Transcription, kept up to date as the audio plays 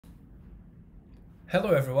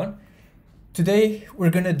Hello everyone. Today we're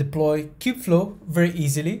going to deploy Kubeflow very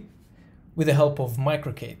easily with the help of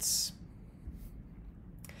microcates.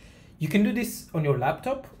 You can do this on your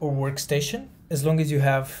laptop or workstation as long as you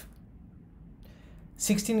have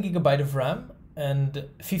 16 GB of RAM and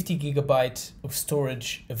 50 GB of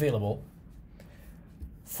storage available.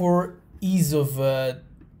 For ease of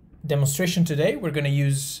demonstration today, we're going to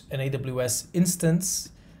use an AWS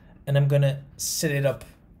instance, and I'm going to set it up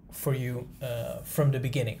for you from the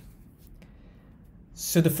beginning.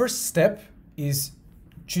 So the first step is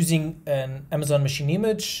choosing an Amazon machine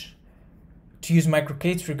image. To use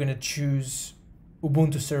microcates, we're going to choose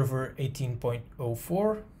Ubuntu server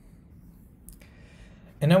 18.04.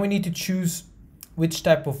 And now we need to choose which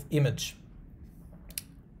type of image.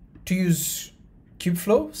 To use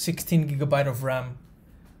Kubeflow, 16 GB of RAM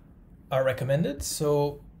are recommended.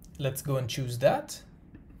 So let's go and choose that.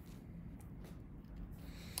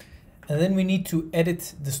 And then we need to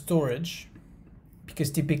edit the storage,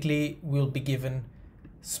 because typically we'll be given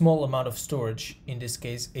small amount of storage, in this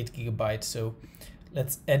case 8 GB. So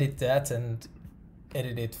let's edit that and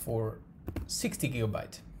edit it for 60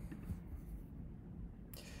 GB.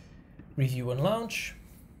 Review and launch.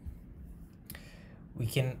 We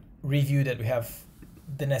can review that we have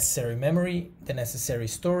the necessary memory, the necessary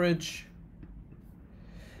storage,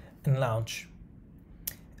 and launch.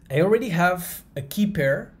 I already have a key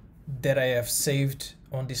pair that I have saved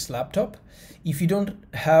on this laptop. If you don't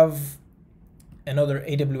have another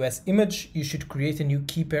AWS image, you should create a new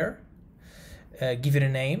key pair, give it a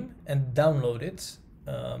name, and download it.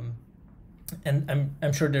 And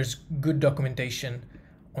I'm sure there's good documentation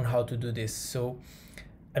on how to do this. So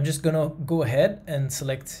I'm just gonna go ahead and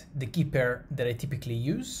select the key pair that I typically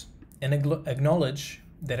use and acknowledge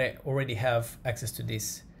that I already have access to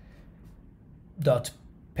this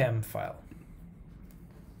 .pem file.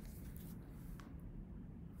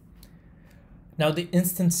 Now the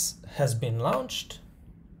instance has been launched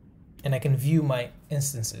and I can view my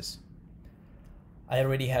instances. I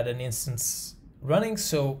already had an instance running,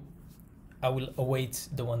 so I will await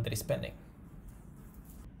the one that is pending.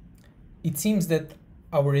 It seems that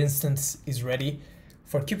our instance is ready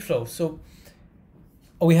for Kubeflow. So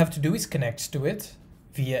all we have to do is connect to it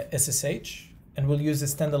via SSH, and we'll use a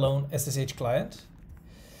standalone SSH client.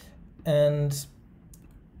 And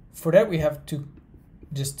for that, we have to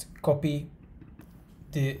just copy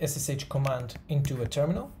the SSH command into a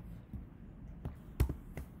terminal.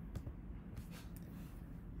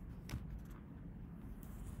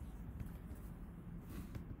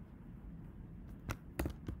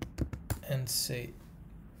 And say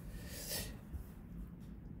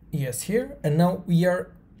yes here. And now we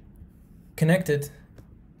are connected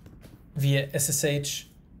via SSH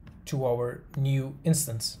to our new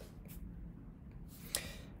instance.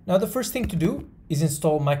 Now the first thing to do is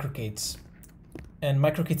install microcates. And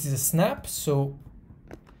microcates is a snap, so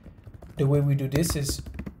the way we do this is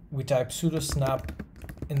we type sudo snap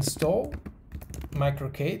install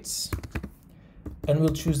microcates, and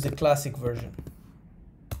we'll choose the classic version.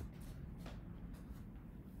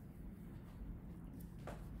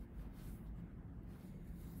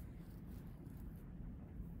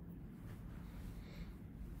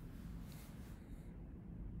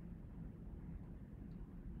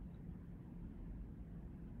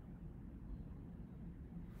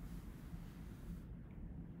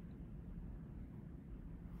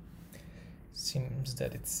 Seems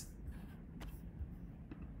that it's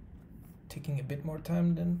taking a bit more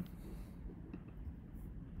time than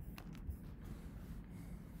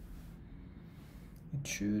it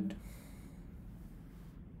should.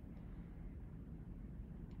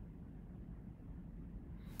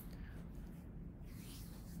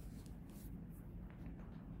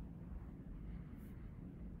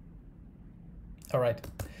 All right,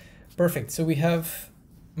 perfect. So we have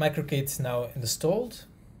microcates now installed.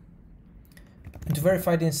 And to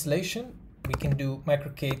verify the installation, we can do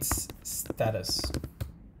microcates status.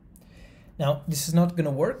 Now, this is not going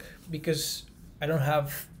to work because I don't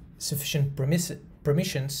have sufficient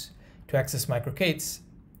permissions to access microcates,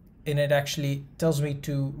 and it actually tells me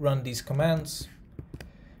to run these commands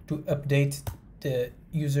to update the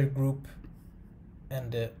user group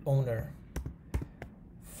and the owner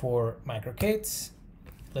for microcates.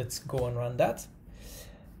 Let's go and run that.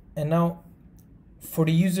 And now, for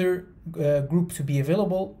the user group to be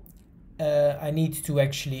available, I need to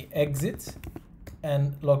actually exit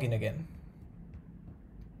and log in again.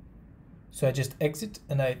 So I just exit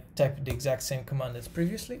and I type the exact same command as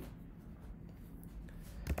previously.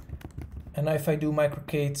 And now if I do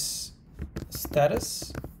microcates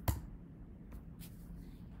status,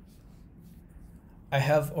 I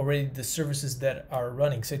have already the services that are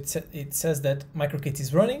running. So it says that microK8s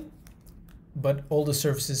is running, but all the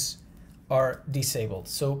services are disabled.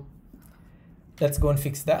 So let's go and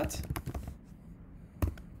fix that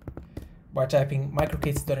by typing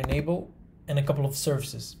microK8s.enable and a couple of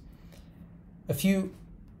services. A few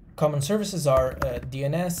common services are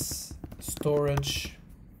DNS, storage,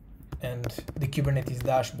 and the Kubernetes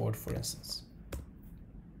dashboard, for instance.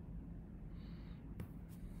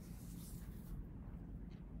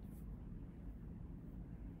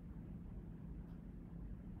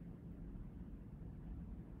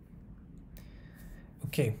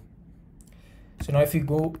 Okay, so now if you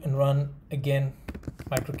go and run again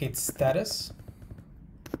microK8 status,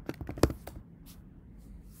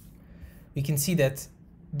 we can see that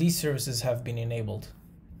these services have been enabled.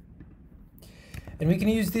 And we can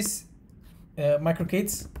use this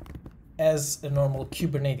microK8s as a normal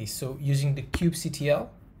Kubernetes. So using the kubectl,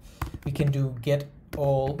 we can do get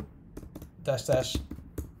all --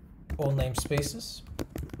 all namespaces.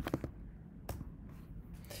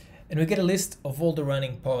 And we get a list of all the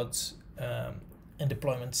running pods and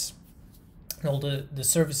deployments and all the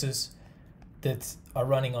services that are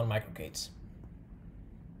running on microK8s.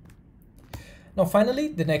 Now, finally,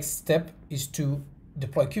 the next step is to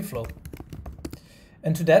deploy Kubeflow.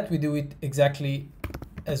 And to that, we do it exactly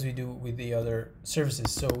as we do with the other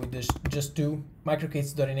services. So we just do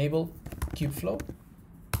microK8s.enable Kubeflow.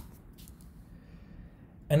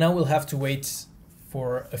 And now we'll have to wait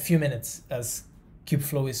for a few minutes as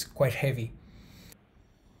Kubeflow is quite heavy.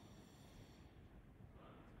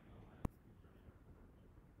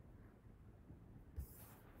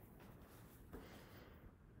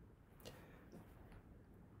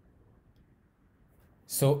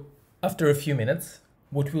 So after a few minutes,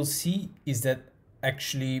 what we'll see is that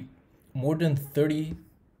actually more than 30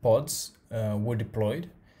 pods were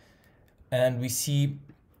deployed, and we see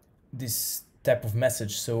this type of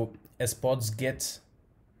message. So as pods get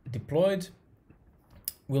deployed,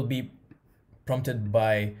 we'll be prompted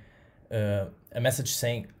by a message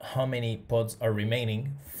saying how many pods are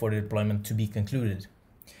remaining for the deployment to be concluded.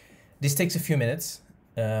 This takes a few minutes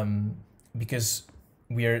because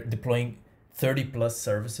we are deploying 30 plus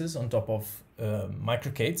services on top of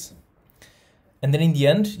microK8s. And then in the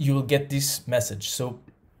end, you will get this message. So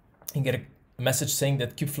you get a message saying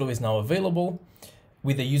that Kubeflow is now available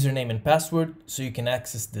with a username and password, so you can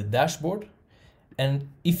access the dashboard. And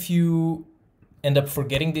if you end up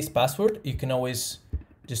forgetting this password, you can always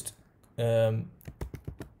just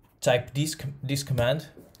type this command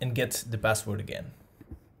and get the password again.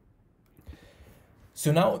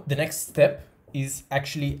 So now the next step is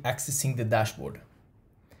actually accessing the dashboard.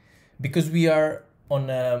 Because we are on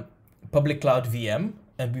a public cloud VM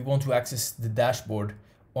and we want to access the dashboard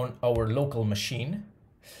on our local machine,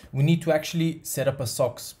 we need to actually set up a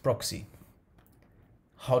SOCKS proxy.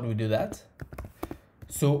 How do we do that?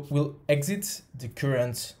 So we'll exit the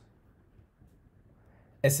current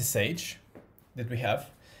SSH that we have,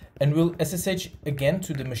 and we'll SSH again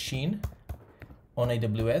to the machine on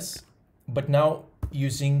AWS, but now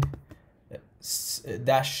using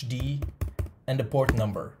 -d and the port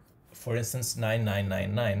number, for instance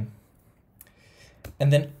 9999,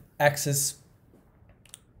 and then access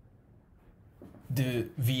the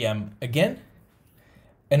VM again.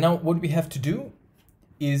 And now what we have to do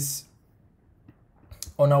is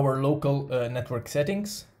on our local network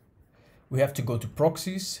settings, we have to go to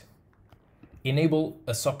proxies, enable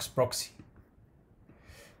a SOCKS proxy,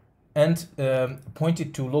 and point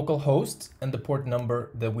it to localhost and the port number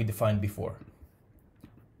that we defined before.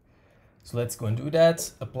 So let's go and do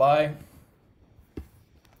that, apply.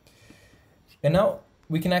 And now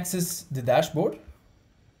we can access the dashboard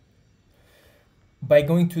by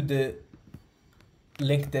going to the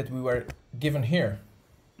link that we were given here.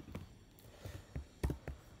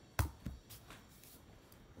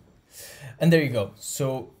 And there you go.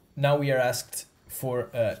 So now we are asked for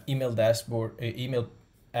email dashboard, email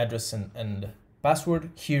address and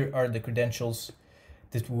password. Here are the credentials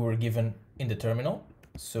that we were given in the terminal.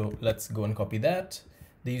 So let's go and copy that.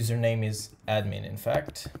 The username is admin, in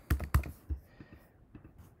fact,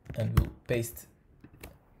 and we'll paste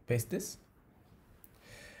this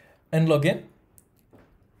and log in.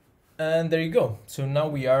 And there you go. So now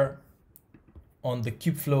we are on the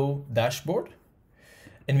Kubeflow dashboard,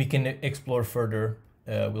 and we can explore further.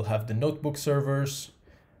 We'll have the notebook servers,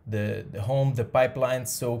 the home, the pipelines.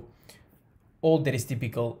 So all that is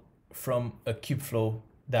typical from a Kubeflow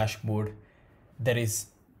dashboard that is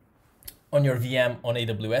on your VM on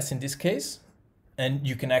AWS in this case, and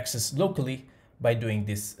you can access locally by doing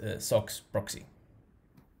this SOCKS proxy.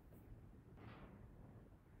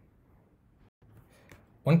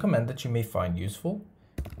 One command that you may find useful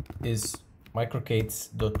is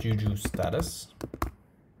microcates.juju status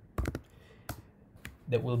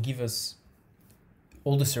that will give us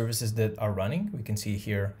all the services that are running. We can see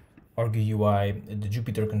here Argo UI, the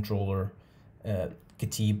Jupyter controller,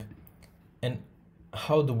 Katib, and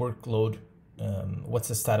how the workload, what's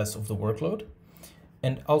the status of the workload,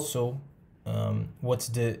 and also what's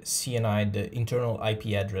the CNI, the internal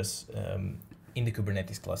IP address in the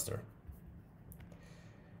Kubernetes cluster,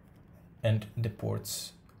 and the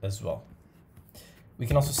ports as well. We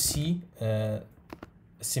can also see a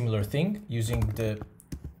similar thing using the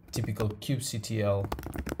typical kubectl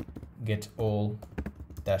get all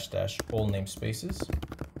 -- all namespaces.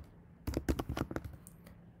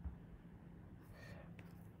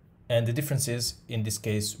 And the difference is, in this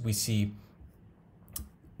case, we see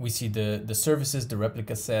the services, the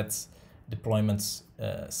replica sets, deployments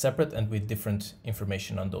separate and with different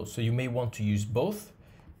information on those. So you may want to use both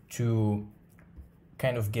to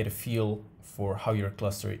kind of get a feel for how your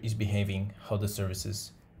cluster is behaving, how the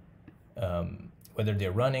services, whether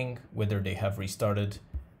they're running, whether they have restarted,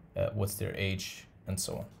 what's their age, and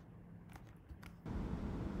so on.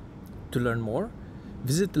 To learn more,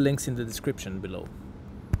 visit the links in the description below.